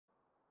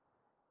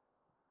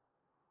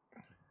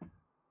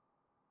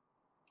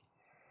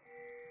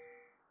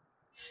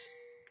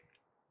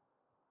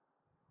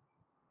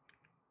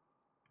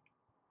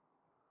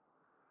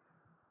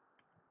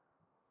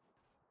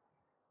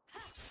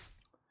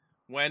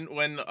when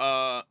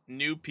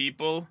new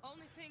people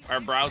are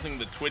browsing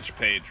the Twitch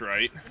page,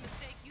 right?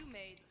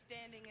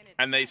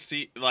 And they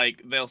see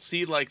they'll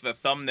see like the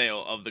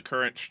thumbnail of the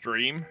current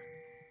stream.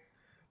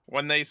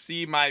 When they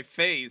see my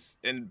face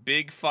in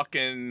big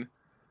fucking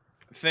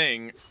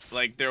thing,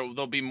 like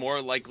they'll be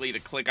more likely to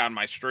click on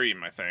my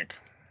stream, I think.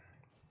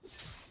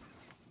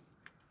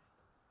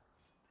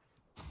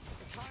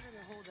 It's harder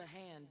to hold a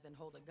hand than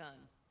hold a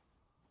gun.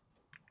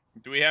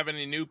 Do we have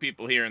any new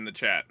people here in the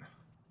chat?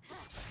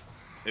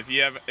 If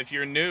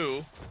you're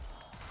new,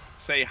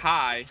 say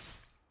hi,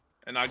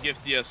 and I'll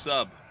gift you a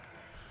sub.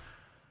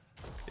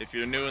 If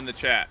you're new in the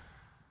chat,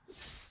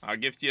 I'll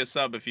gift you a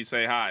sub if you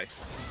say hi.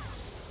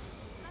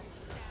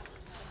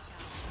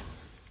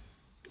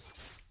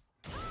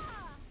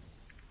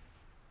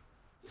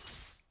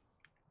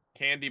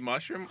 Candy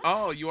Mushroom?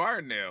 Oh, you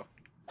are new.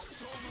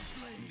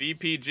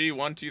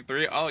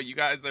 VPG123. Oh, you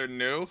guys are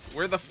new?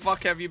 Where the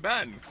fuck have you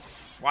been?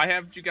 Why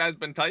haven't you guys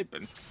been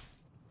typing?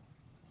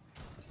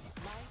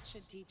 Light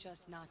should teach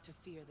us not to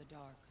fear the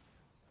dark.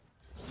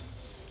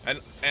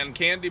 And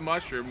Candy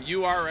Mushroom,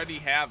 you already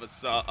have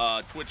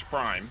a Twitch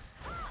Prime.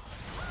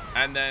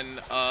 And then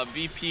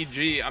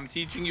VPG, I'm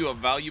teaching you a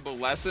valuable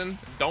lesson.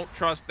 Don't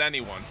trust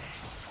anyone.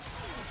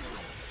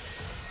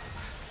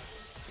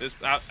 This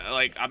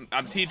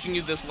I'm teaching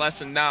you this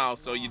lesson now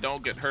so you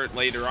don't get hurt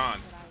later on.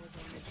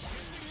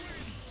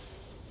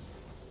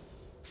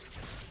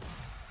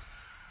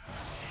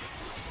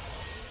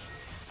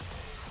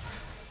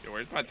 Yo,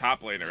 where's my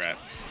top laner at?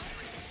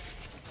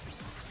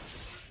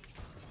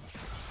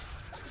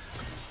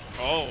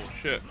 Oh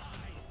shit.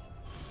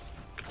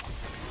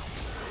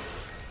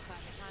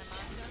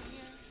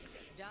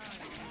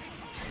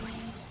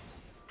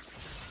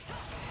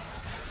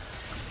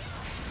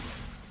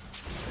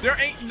 There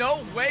ain't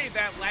no way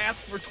that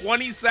lasts for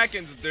 20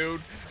 seconds,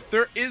 dude.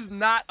 There is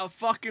not a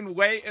fucking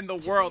way in the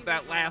world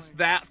that lasts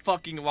that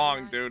fucking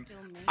long, dude.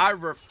 I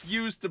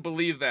refuse to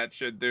believe that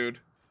shit, dude.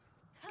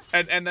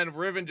 And then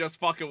Riven just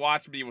fucking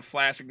watched me with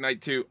Flash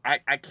Ignite too.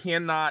 I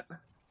cannot.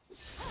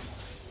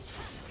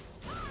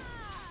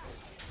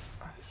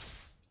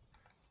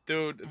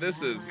 Dude,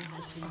 this is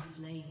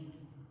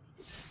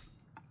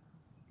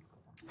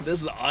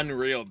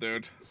unreal,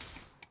 dude.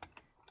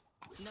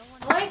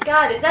 Oh my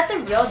god, is that the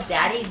real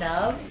Daddy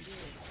Nub?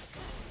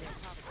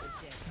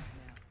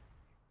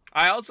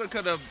 I also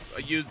could have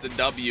used the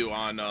W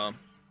on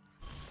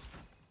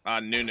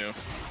Nunu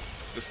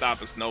to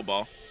stop a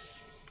snowball.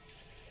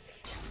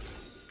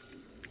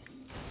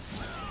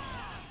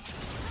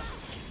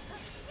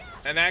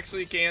 And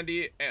actually,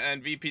 Candy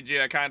and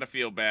VPG, I kind of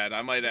feel bad.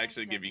 I might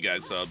actually give you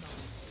guys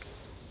subs.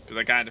 Because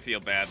I kind of feel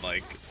bad,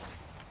 like...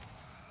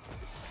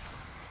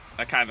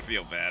 I kind of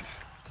feel bad.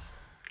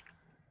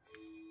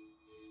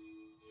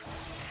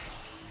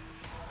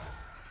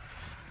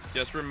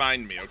 Just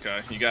remind me,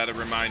 okay? You gotta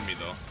remind me,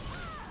 though.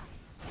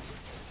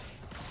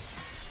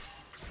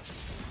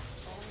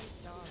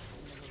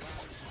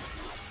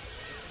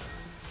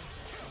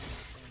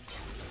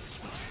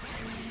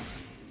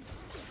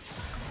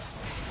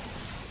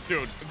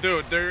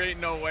 Dude, there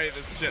ain't no way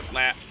this shit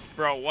lasts.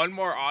 Bro, one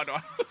more auto,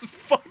 I was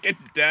fucking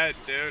dead,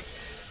 dude.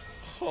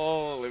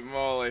 Holy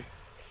moly.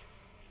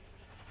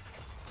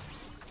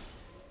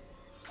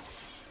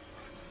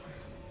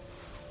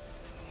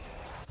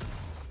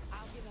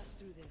 I'll get us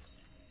through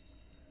this.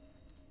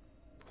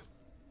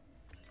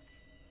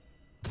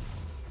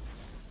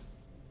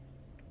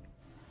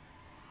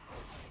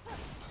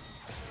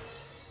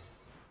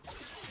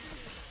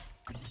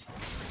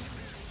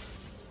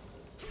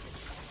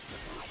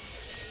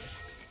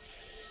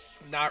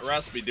 Not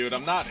recipe, dude.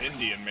 I'm not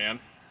Indian, man.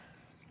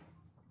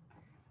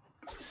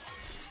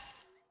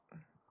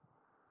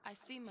 I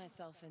see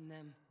myself in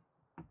them,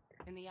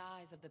 in the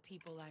eyes of the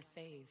people I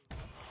saved, and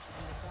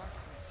the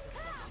darkness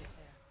reflected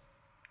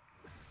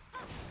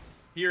there.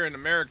 Here in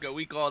America,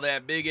 we call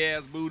that big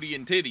ass booty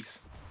and titties.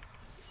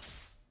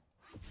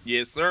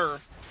 Yes,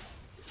 sir.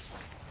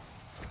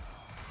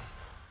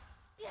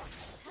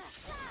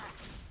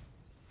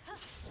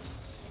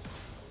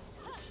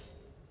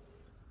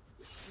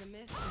 The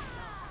mist is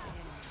not the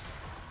enemy.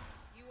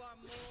 You are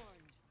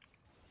mourned.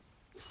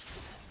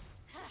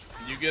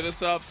 You get a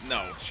sub?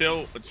 No,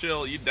 chill,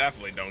 you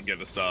definitely don't get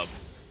a sub.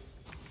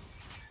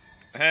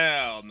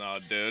 Hell no,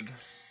 dude.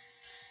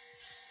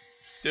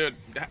 Dude,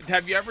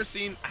 have you ever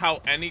seen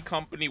how any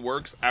company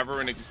works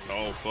ever in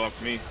oh,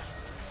 fuck me.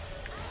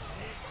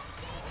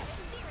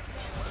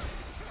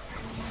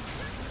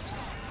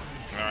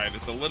 Alright,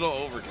 it's a little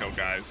overkill,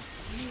 guys.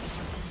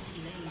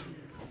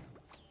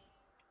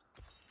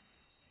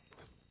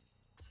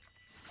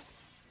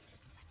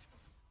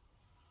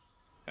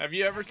 Have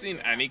you ever seen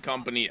any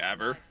company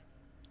ever?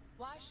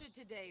 Why should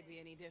today be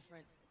any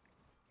different?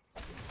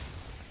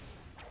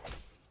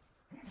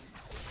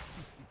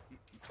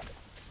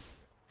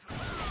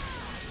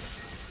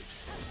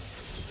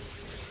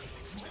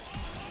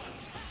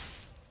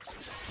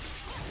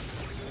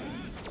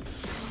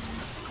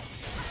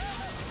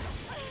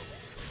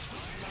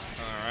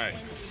 Alright.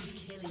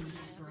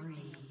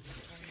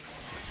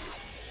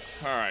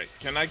 Alright.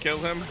 Can I kill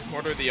him?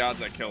 What are the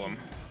odds I kill him?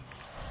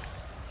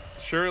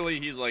 Surely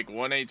he's like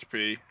 1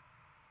 HP.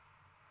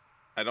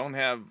 I don't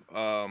have,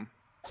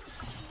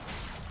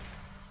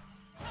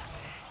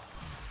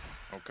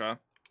 okay.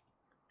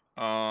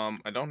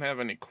 I don't have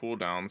any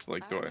cooldowns,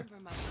 like, do I?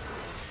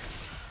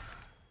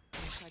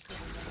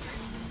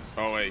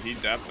 Oh, wait, he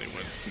definitely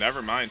would.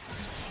 Never mind.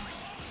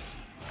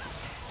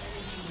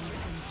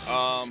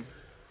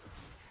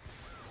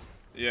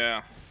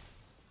 Yeah.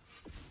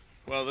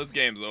 Well, this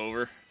game's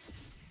over.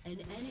 An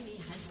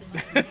enemy has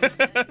been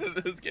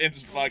slain. This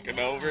game's fucking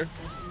over.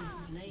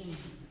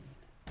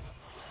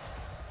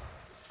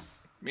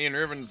 Me and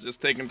Riven's just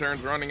taking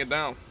turns running it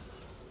down.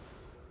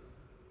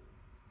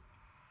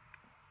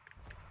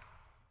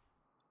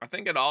 I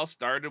think it all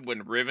started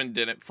when Riven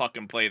didn't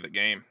fucking play the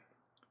game.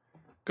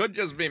 Could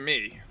just be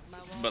me,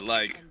 but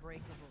like...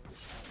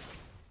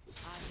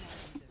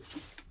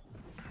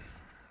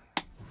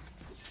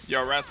 Yo,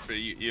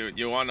 Respi,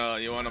 you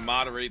wanna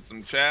moderate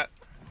some chat?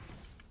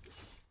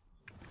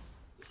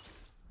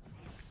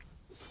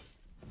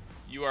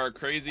 You are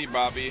crazy,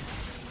 Bobby.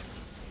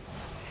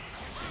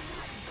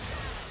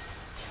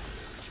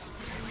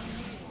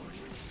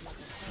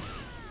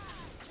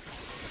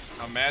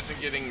 Imagine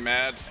getting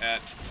mad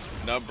at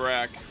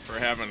Nubrak for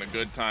having a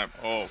good time.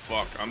 Oh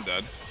fuck, I'm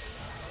dead.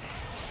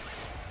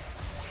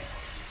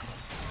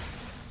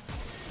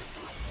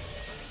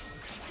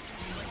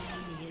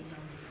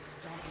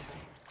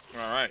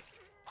 Alright.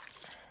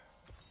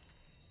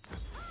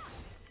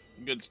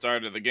 Good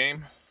start of the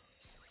game.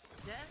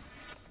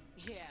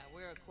 Yeah,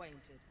 we're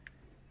acquainted.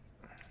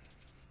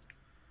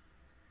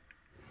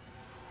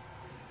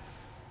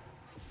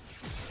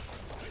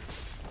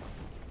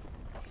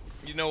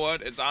 You know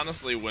what? It's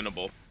honestly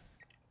winnable.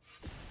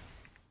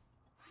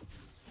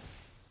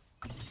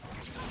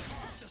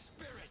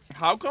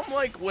 How come,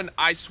 like, when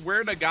I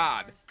swear to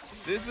God,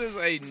 this is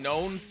a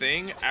known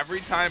thing, every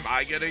time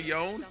I get a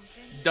Yone,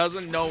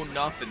 doesn't know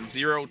nothing,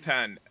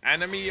 0-10.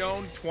 Enemy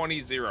Yone,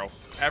 20-0.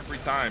 Every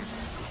time.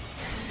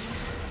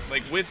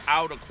 Like,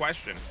 without a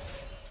question.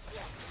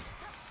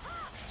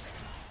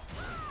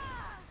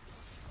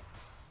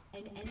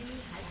 An enemy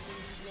has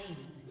been slain.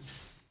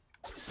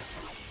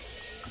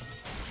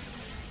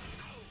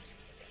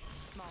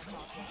 Small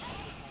talk has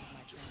become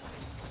my training.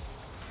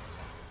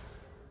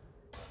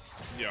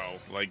 Yo,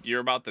 like,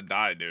 you're about to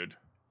die, dude.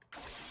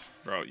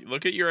 Bro,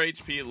 look at your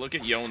HP, look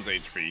at Yone's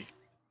HP.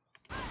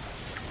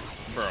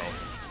 Bro.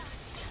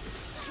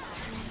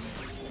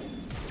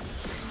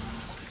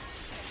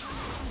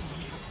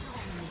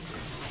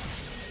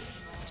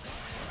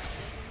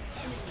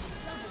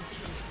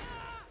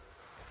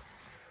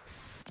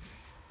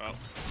 Oh.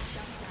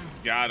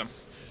 Got him.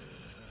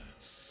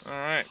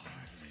 Alright.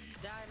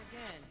 Died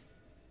again.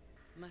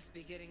 Must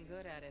be getting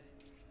good at it.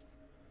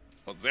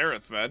 Well,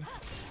 Zareth fed.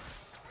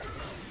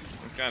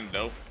 That's kind of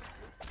dope.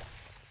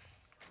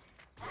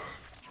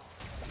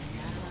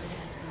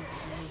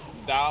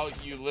 Dow,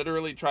 you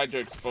literally tried to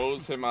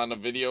expose him on a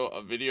video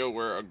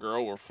where a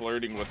girl were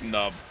flirting with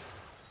Nub.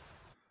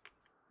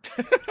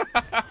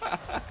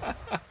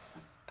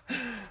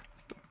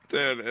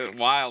 Dude,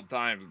 wild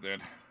times,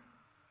 dude.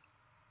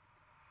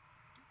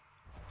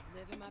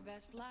 Living my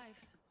best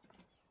life.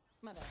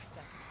 My best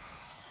second.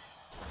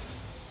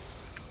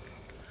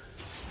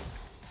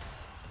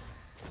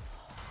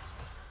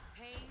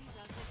 Pain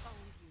doesn't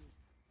own you.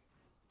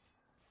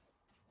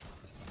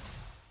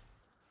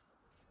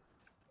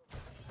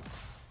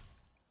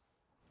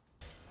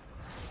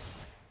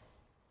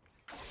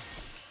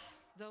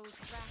 Those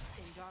trapped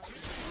in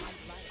darkness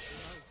need light the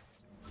most.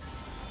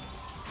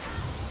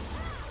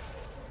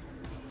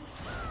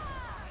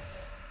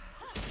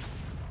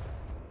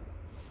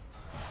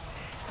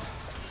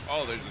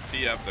 Oh, there's a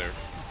TF there.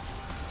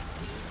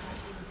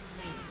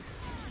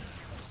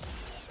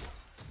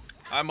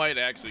 I might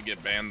actually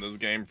get banned this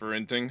game for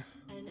inting.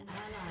 An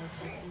ally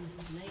has been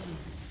slain.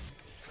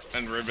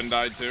 And Riven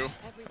died too.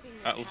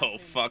 That little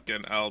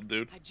fucking L,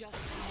 dude. I just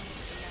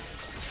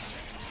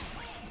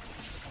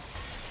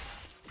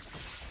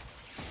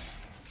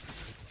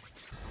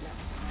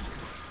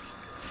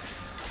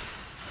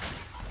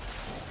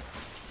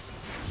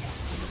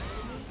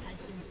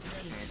Has been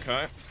slain.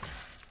 Okay.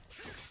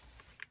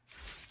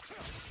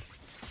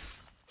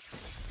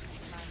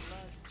 my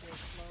blood still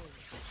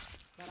flows,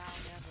 but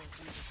I'll never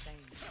be the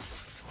same.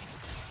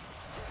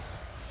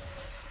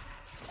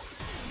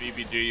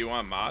 BBG, you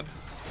want mod?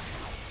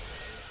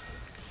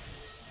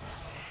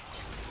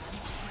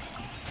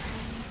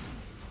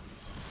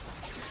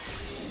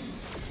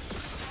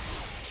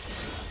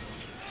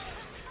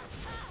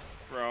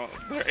 Bro,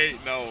 there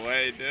ain't no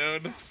way,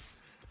 dude.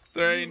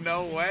 There ain't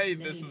no way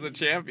this is a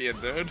champion,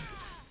 dude.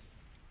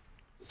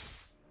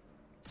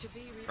 To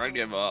be I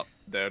give up,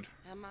 dude.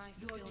 Am I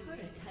Your still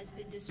turret has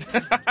been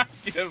destroyed.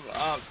 Give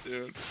up,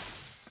 dude.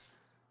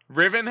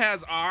 Riven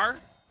has R?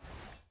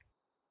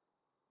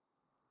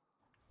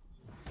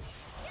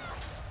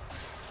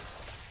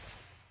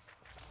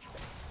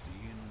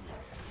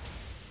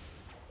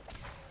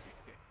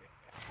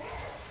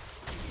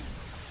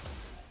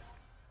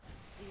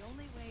 the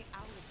only way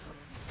out of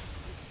this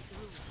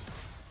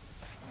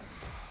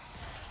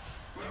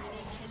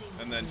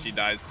And then she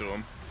dies to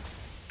him.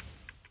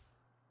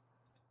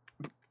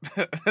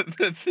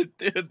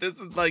 Dude, this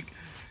is like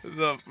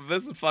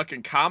this is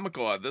fucking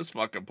comical at this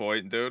fucking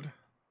point, dude.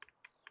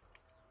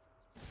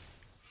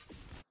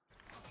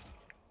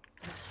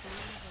 The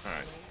screams of All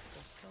right. the waves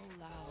are so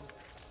loud,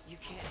 you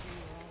can't hear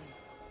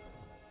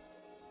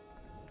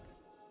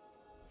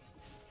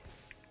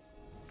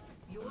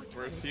your own. Your Where's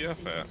turret has TF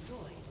been at?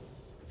 destroyed.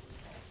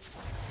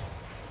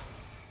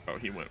 Oh,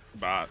 he went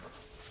bot.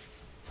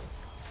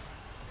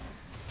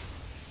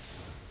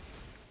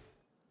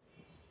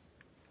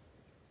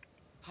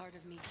 Part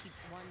of me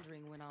keeps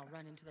wondering when I'll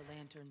run into the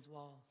lantern's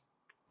walls.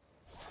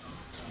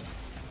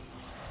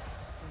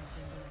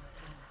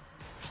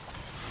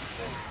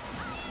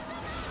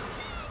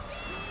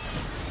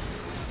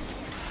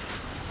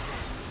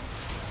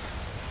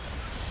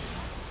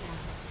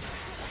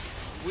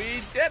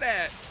 We did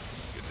it!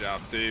 Good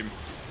job, team.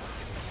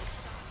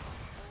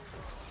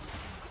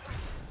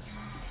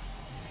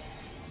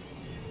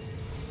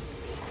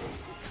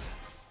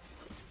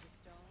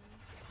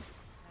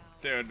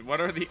 Dude, what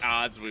are the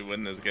odds we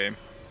win this game?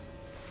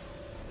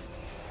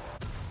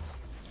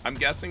 I'm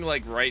guessing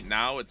like right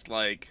now it's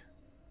like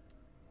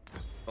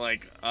a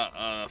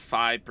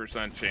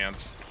 5%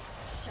 chance.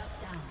 Shut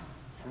down.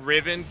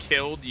 Riven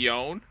killed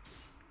Yone?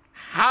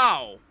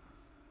 How?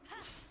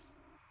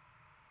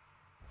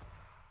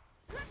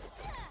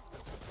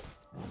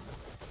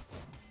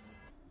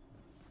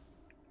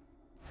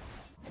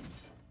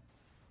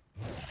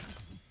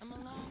 I'm a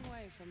long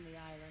way from the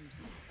island,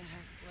 but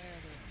I swear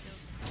there's still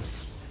something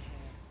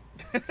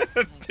in my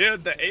hair.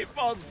 Dude, the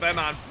 8-ball's been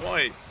on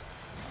point.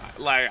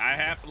 Like, I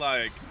have,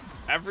 like,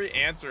 every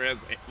answer has,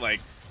 like,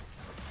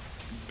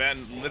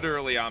 been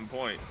literally on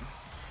point.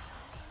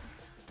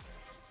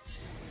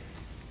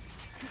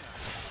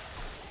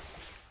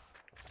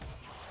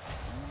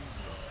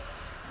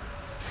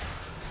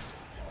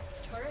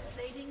 Turret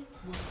plating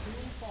will soon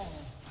fall.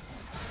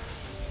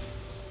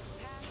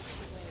 Path is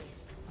away.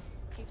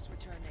 Keeps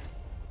returning.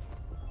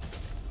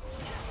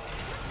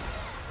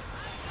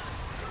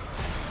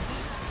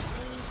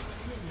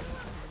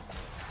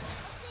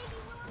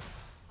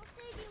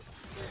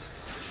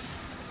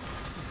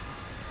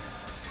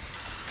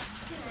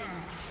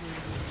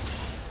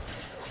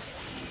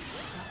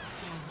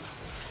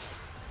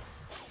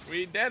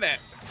 We did it.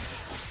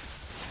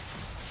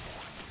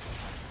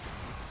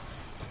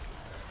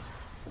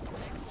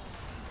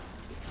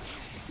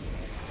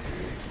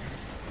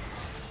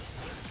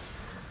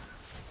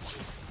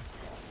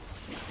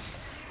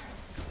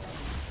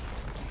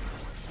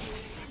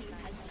 Team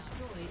has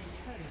destroyed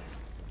a turret.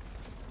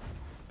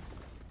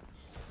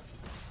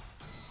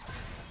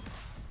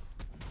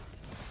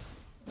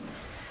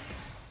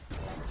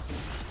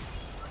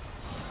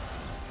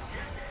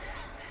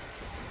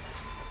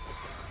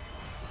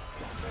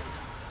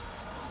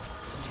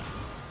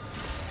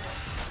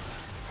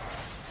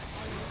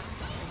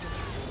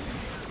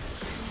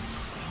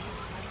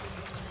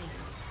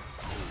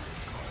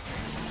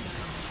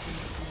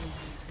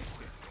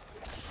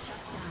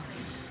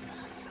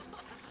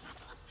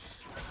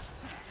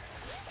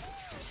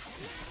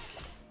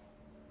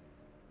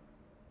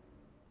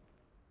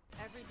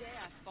 Every day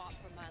I fought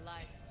for my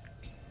life.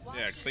 Why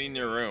Yeah, should clean today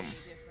your room. be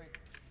different?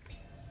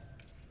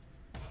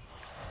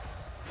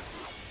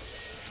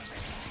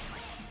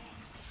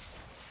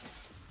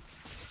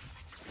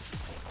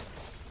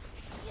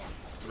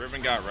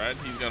 Riven got red.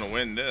 He's gonna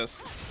win this.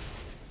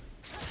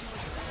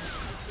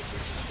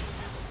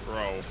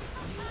 Bro.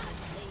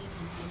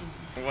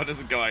 What is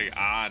going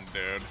on,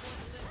 dude?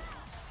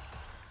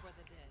 For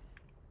the dead.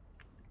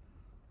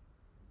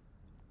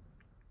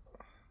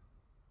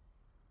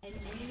 An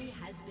enemy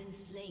has been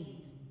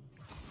slain.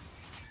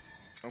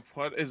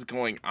 What is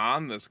going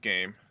on this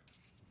game?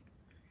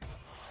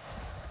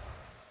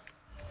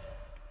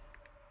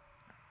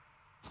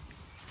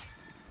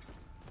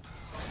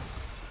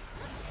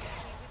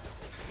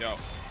 Yo,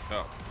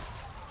 yo.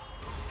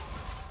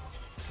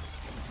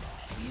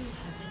 You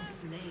have been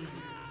slain.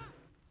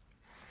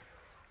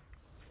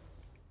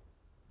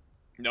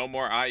 No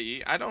more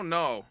IE? I don't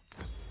know.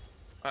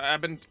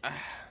 I've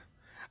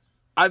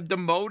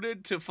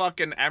demoted to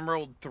fucking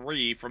Emerald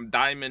 3 from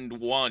Diamond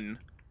 1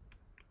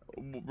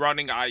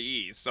 running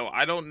IE. So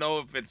I don't know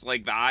if it's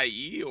like the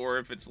IE or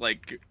if it's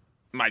like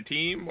my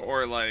team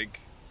or like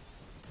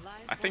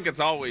I think it's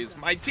always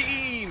my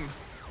team.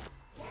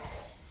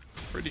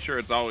 Pretty sure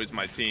it's always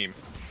my team.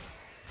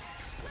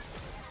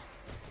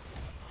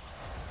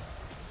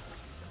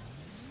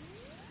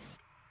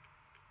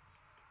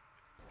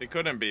 It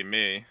couldn't be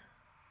me.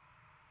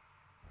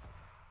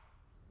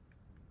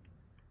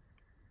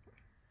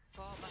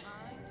 Fall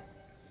behind.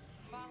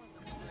 Follow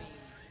the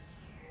screams.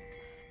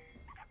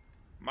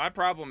 My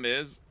problem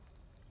is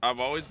I've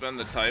always been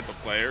the type of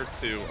player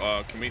to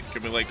can we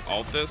like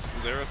alt this?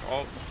 Is there an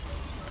alt?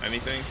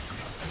 Anything?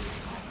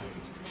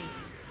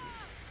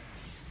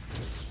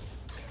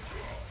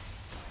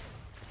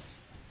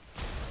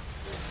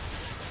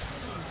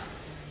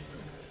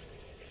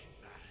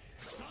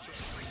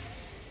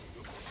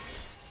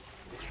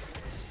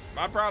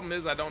 My problem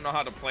is I don't know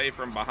how to play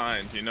from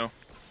behind, you know?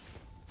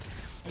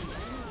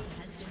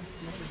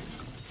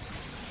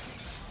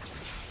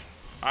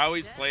 I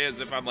always play as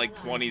if I'm like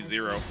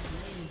 20-0.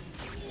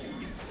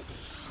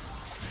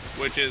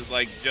 Which is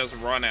like just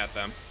run at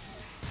them.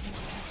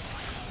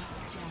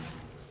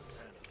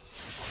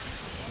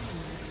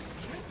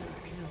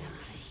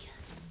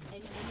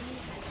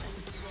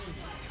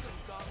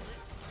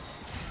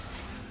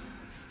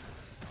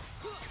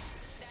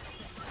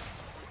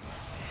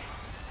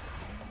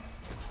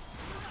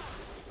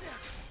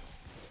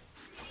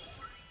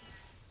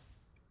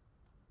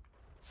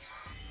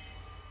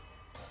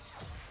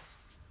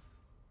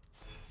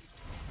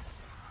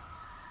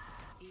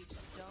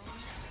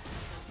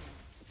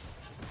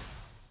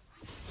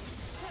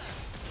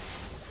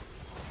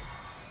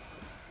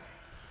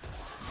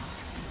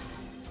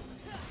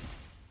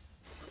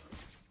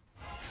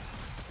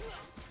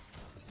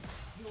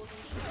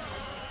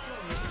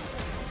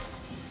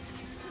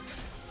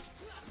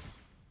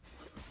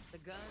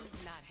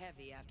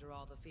 After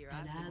all the fear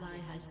An ally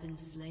has been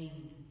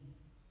slain.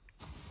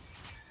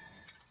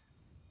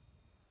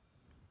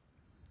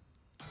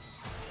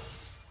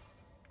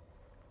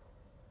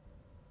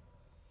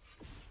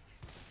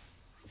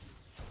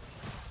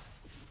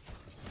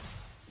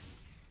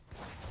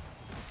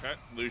 Okay,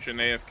 Lucian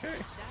AFK. That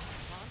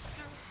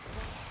monster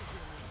wants to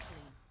heal me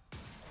scream.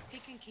 He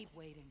can keep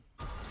waiting.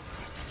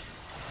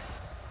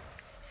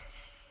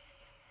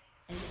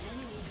 An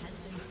enemy has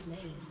been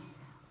slain.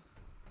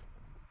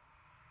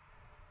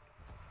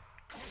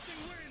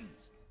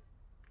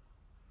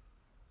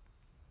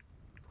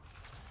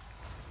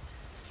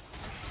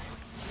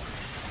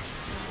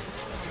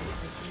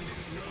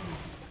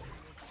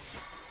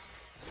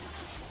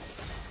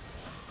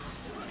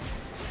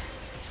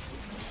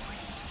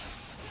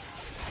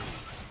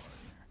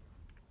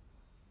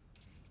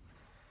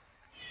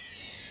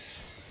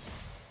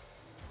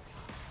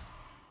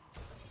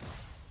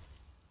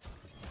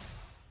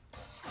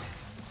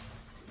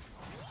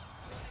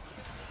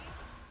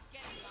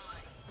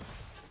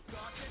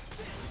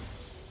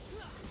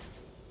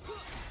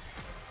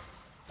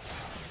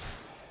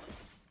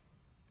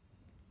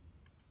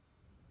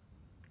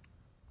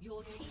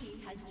 Your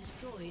team has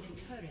destroyed a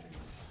turret.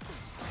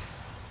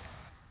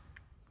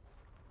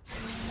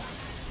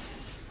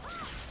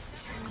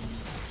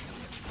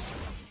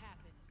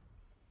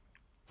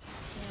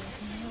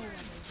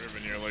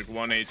 Driven, you're like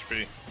 1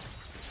 HP.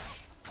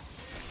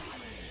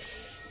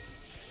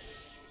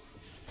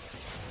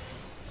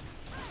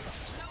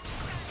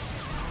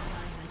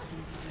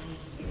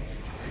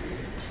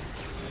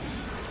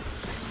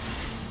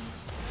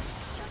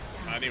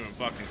 Not even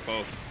fucking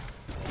close.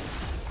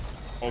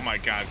 Oh my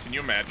god, can you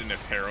imagine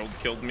if Harold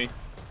killed me?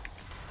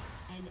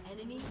 An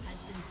enemy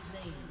has been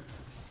slain.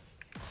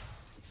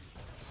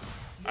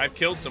 I've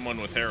killed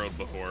someone with Harold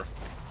before.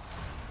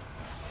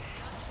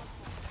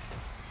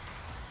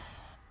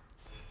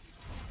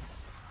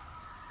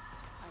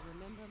 I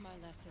remember my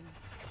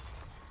lessons.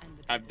 And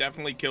I've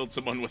definitely killed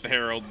someone with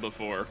Harold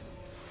before.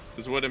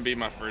 This wouldn't be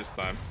my first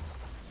time.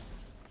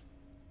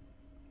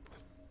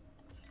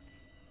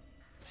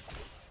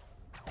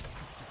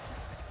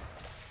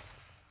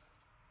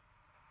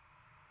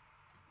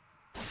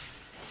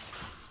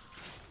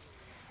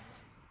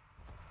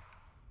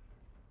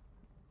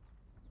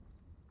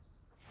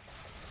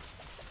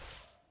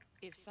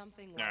 If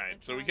something All right,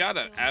 so we got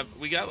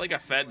like a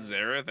Fed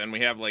Zareth and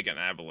we have like an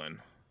Evelyn.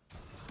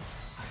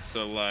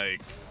 So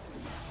like,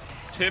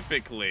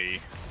 typically,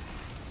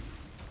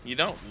 you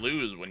don't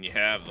lose when you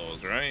have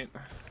those, right?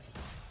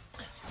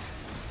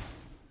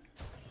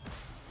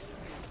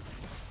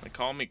 Like,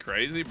 call me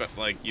crazy, but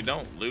like, you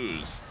don't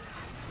lose.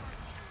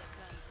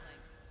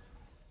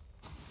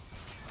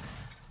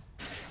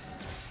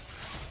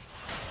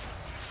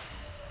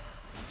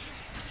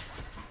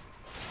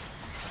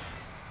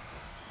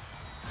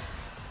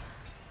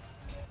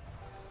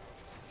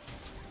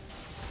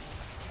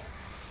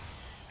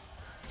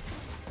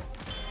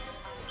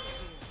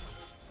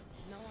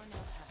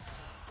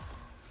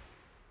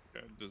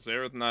 Does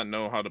Zareth not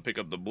know how to pick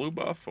up the blue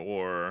buff,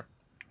 or?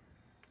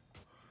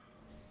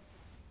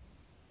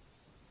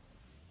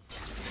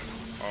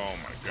 Oh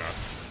my god.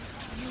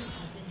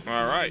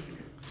 Alright.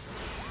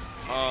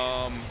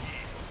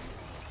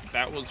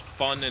 That was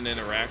fun and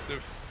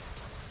interactive.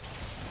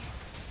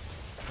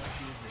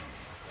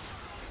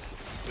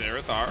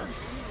 Zareth R.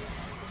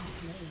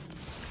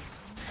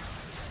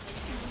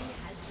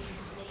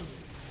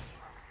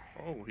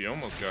 Oh, he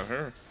almost got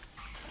her.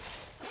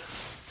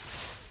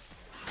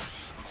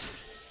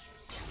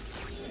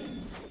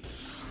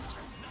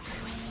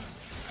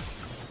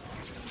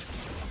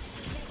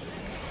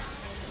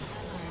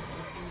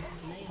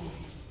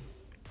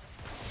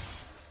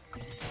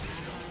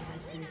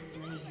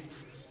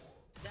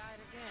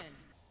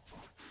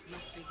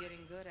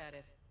 Good at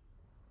it.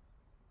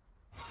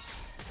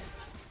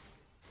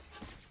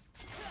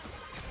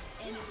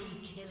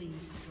 Enemy killing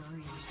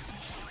spree.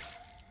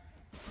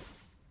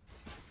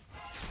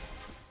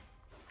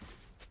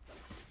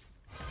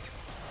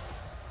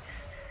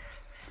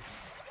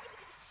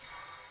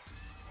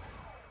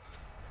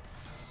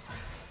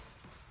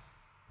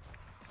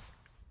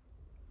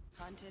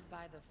 Haunted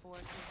by the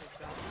forces of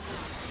darkness.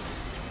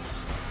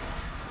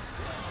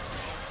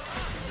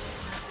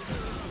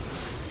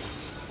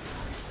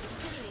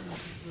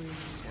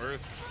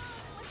 Worth.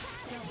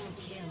 Double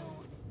kill.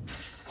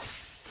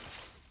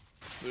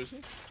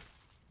 Lucy?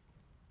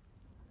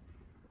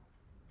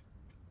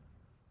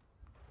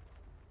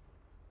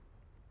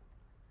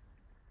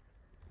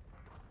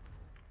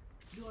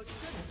 Your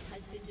turret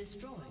has been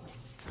destroyed.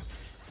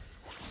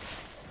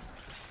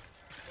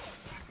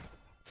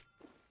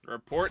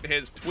 Report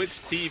his Twitch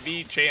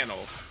TV channel.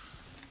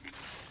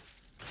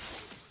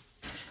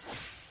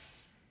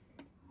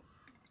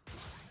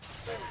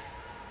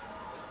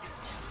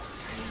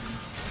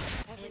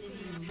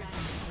 Everything's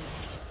happening.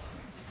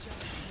 I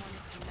just want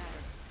it to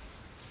matter.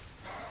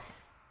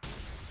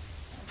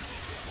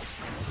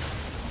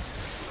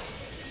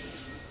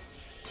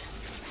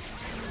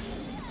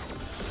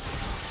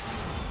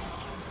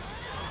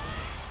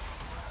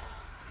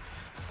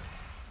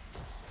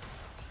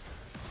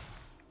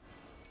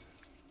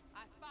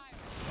 I fire.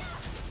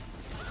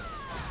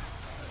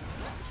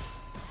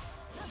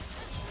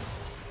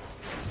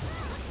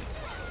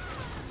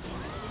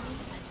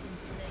 Has been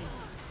slain.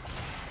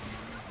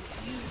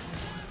 You have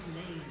been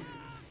slain.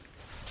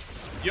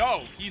 Yo,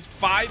 he's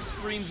 5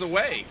 screens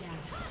away.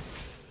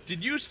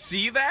 Did you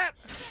see that?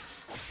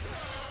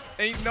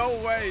 Ain't no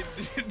way.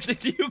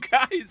 Did you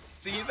guys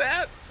see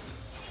that?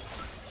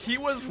 He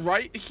was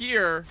right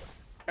here,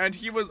 and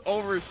he was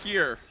over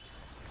here.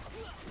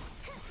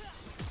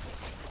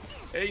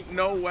 Ain't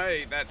no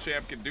way that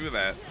champ can do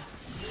that.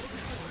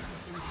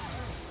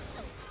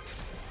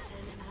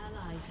 An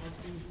ally has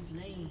been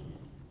slain.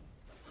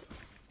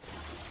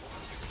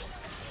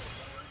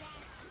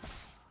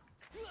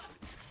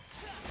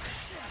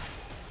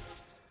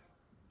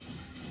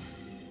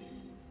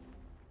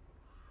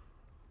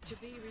 To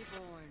be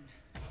reborn.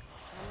 Am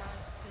I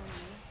still me?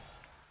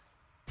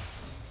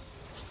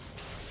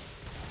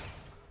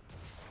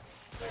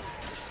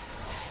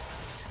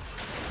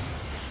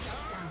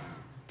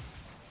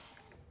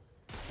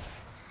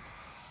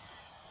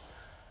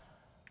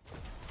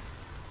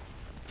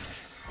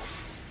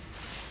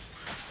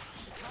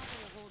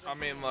 I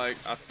mean, like,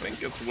 I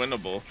think it's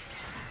winnable.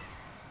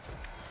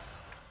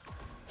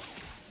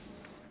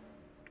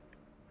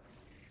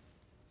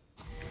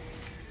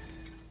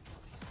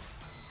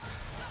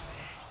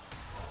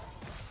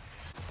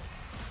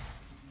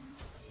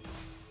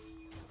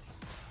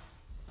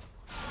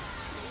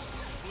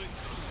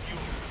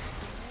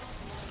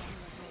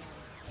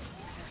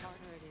 The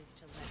harder it is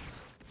to let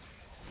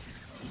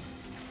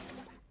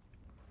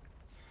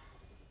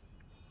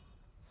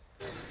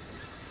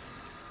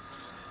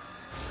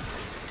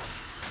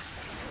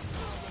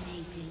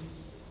Dominating.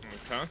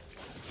 Okay.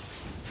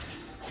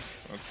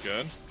 That's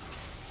good.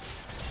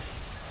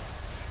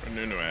 Where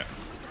Nunu at?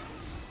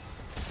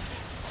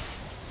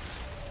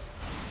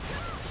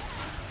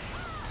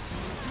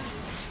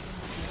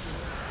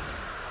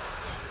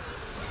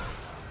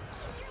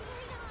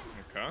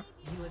 Okay.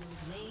 You have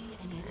slain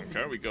an enemy.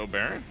 Okay, we go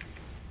Baron.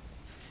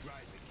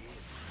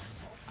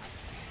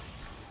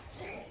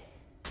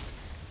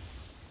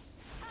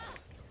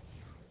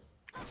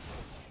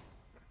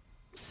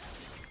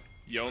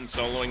 Yon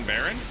soloing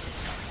Baron.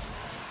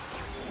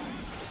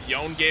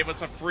 Yon gave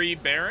us a free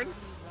Baron.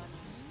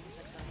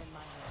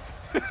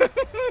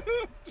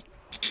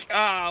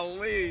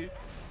 Golly.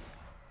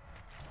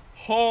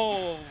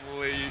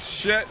 Holy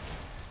shit.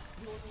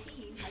 Your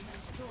team has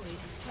destroyed a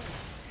turret.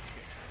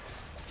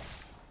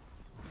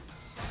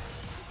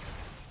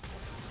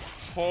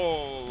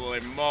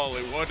 Holy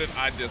moly, what did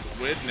I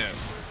just witness?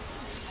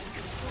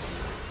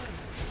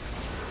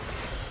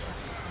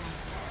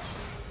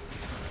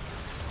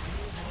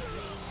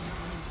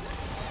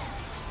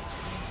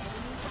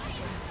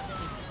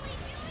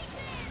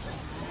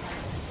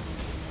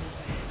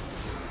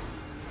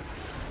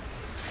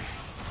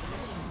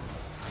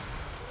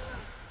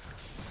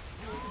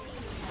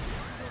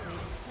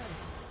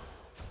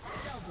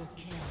 Double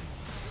kill.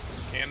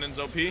 Cannon's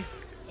OP.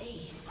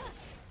 Ace.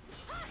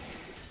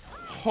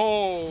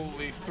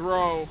 Holy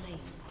throw.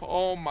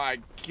 Oh my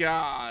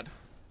god.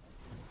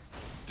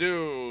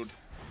 Dude.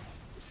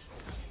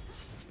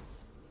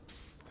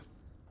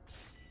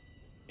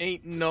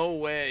 Ain't no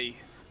way.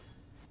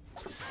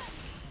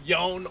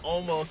 Yon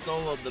almost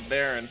soloed the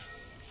Baron.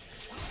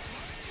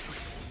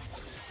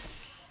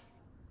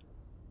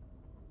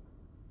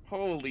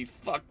 Holy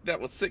fuck, that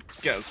was sick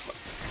as fuck.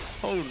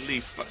 Holy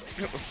fuck,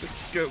 that was sick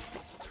as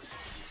fuck.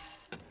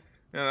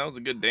 Yeah, that was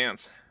a good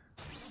dance.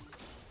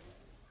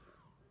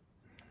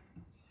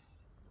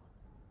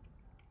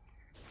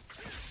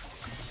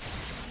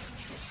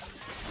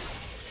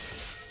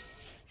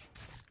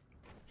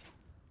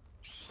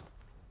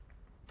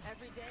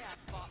 every day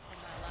I fought for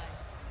my life.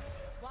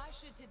 Why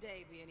should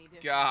today be any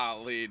different?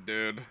 Golly,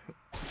 dude.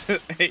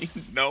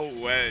 Ain't no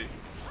way.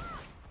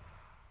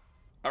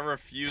 I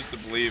refuse to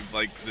believe,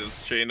 like,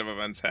 this chain of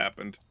events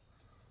happened.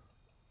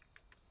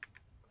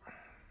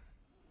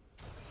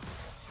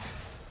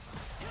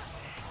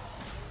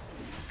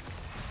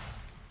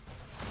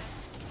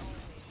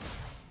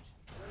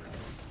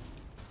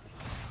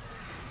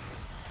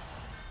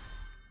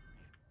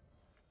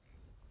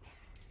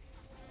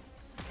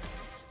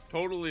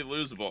 Totally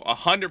losable.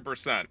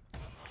 100%.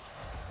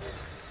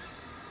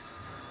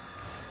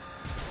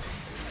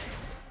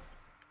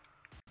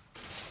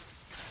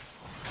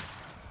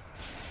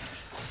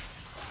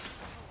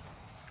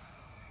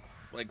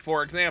 Like,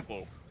 for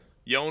example,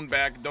 Yone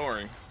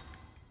backdooring.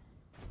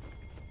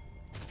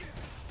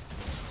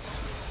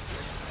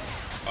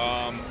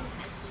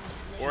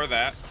 Or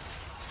that.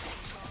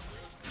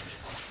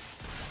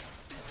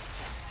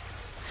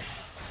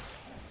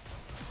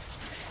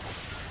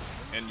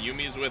 And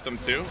Yumi's with him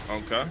too?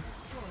 Okay.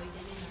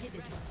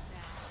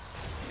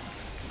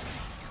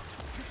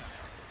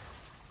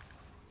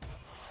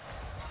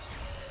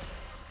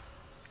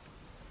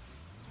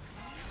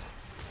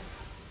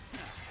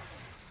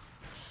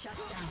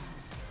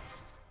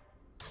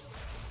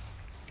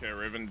 Okay,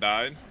 Riven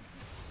died.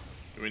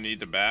 Do we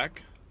need to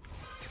back?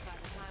 By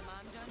the time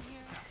I'm done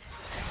here,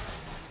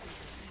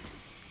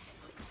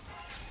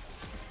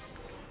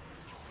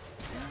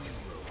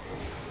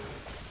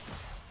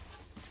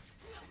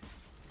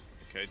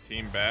 Okay,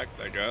 team backed,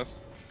 I guess.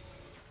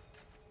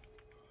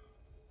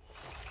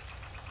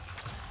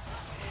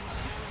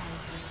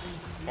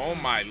 Oh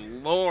my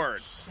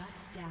lord!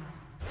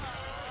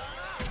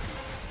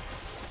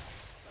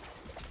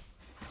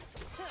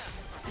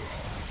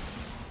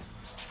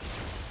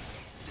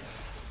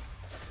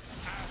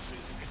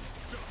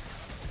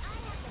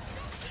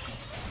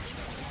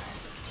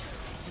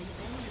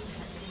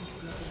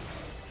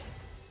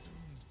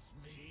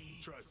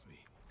 Trust me.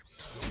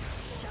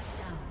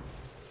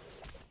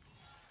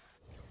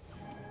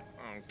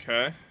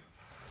 Okay.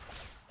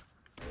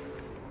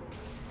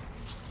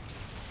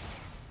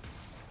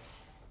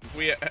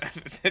 We,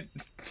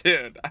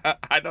 dude,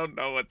 I don't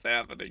know what's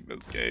happening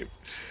this game.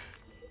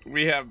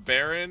 We have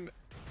Baron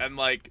and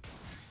like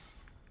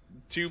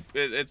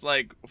it's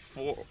like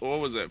four. What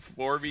was it?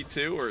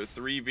 4v2 or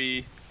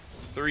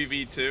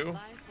 3v2?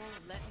 life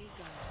won't let me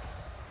go.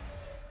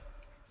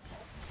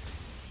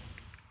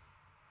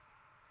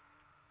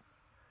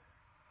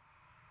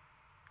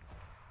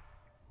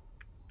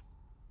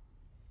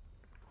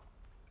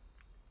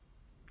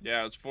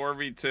 Yeah, it was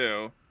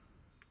 4v2.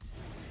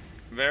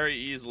 Very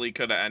easily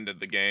could have ended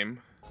the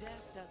game.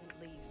 Death doesn't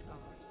leave scars.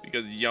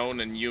 Because Yone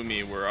and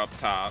Yumi were up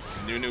top.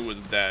 Nunu was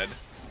dead.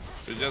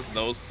 It was just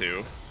those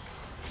two.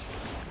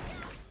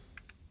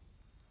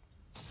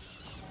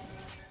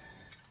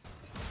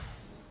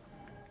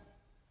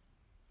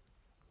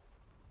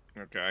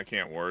 Okay, I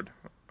can't ward.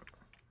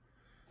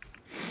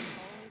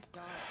 Always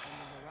dark on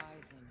the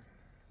horizon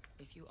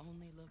if you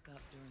only look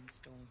up during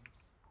storms.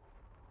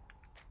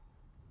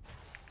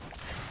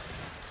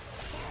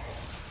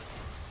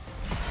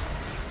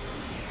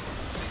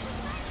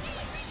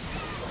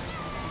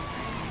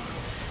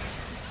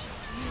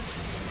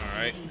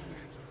 Alright.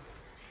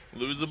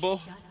 Losable?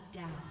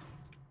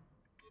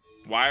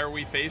 Why are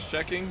we face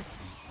checking?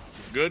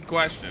 Good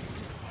question.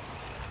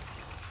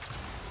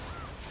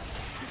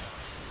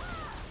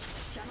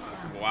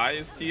 Why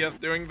is TF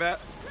doing that?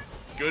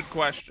 Good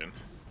question.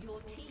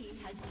 Your team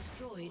has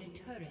destroyed a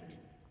turret.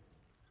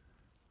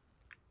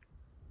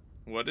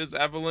 What is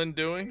Evelyn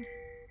doing?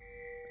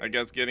 I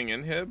guess getting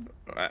inhib?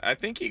 I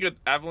think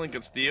Evelyn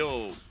could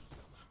steal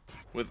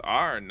with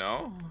R,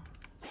 no?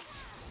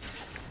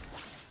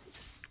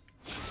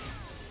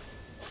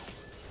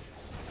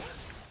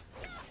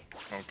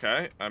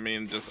 Okay, I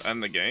mean, just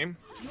end the game.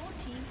 Your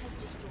team has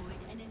destroyed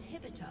an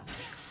inhibitor.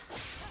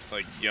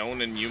 Like,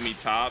 Yone and Yumi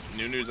top,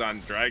 Nunu's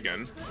on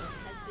Dragon. Has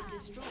been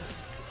destroyed.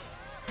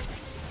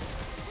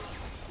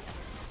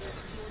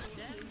 Your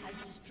team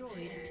has destroyed a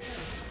turret.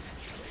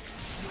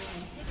 Your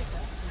inhibitor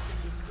has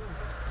been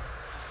destroyed.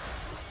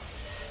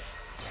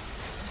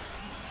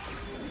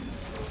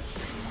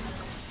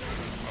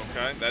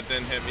 Okay, that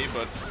didn't hit me,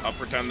 but I'll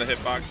pretend the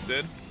hitbox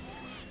did.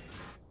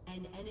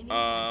 An enemy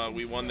has been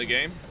We won the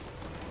slain. game. A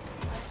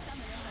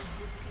summoner has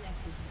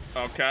disconnected.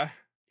 Okay.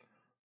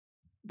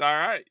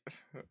 Alright.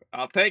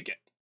 I'll take it.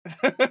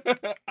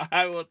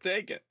 I will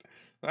take it.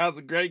 That was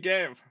a great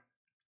game.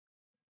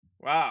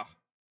 Wow.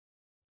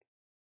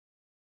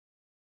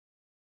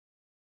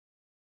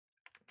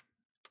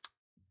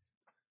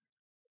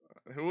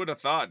 Who would have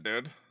thought,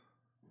 dude?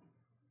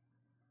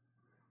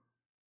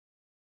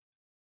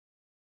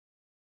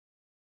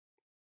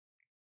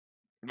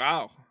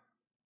 Wow.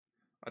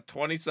 A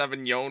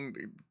 27 Yone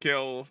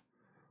kill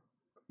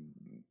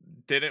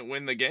didn't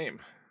win the game.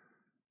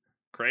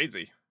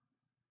 Crazy.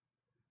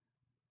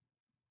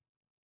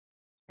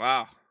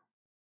 Wow.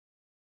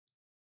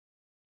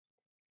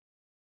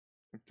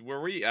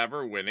 Were we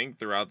ever winning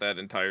throughout that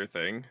entire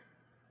thing?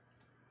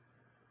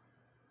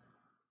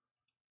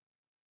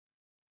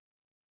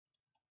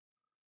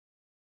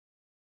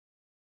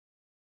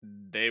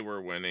 They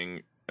were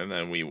winning, and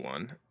then we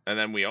won. And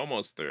then we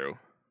almost threw.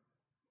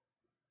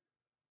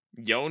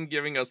 Yone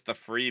giving us the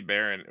free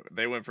Baron.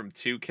 They went from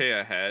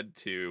 2k ahead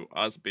to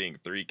us being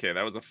 3k.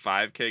 That was a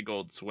 5k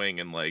gold swing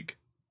in like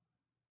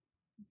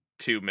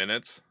 2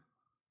 minutes.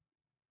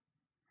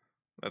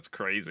 That's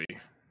crazy.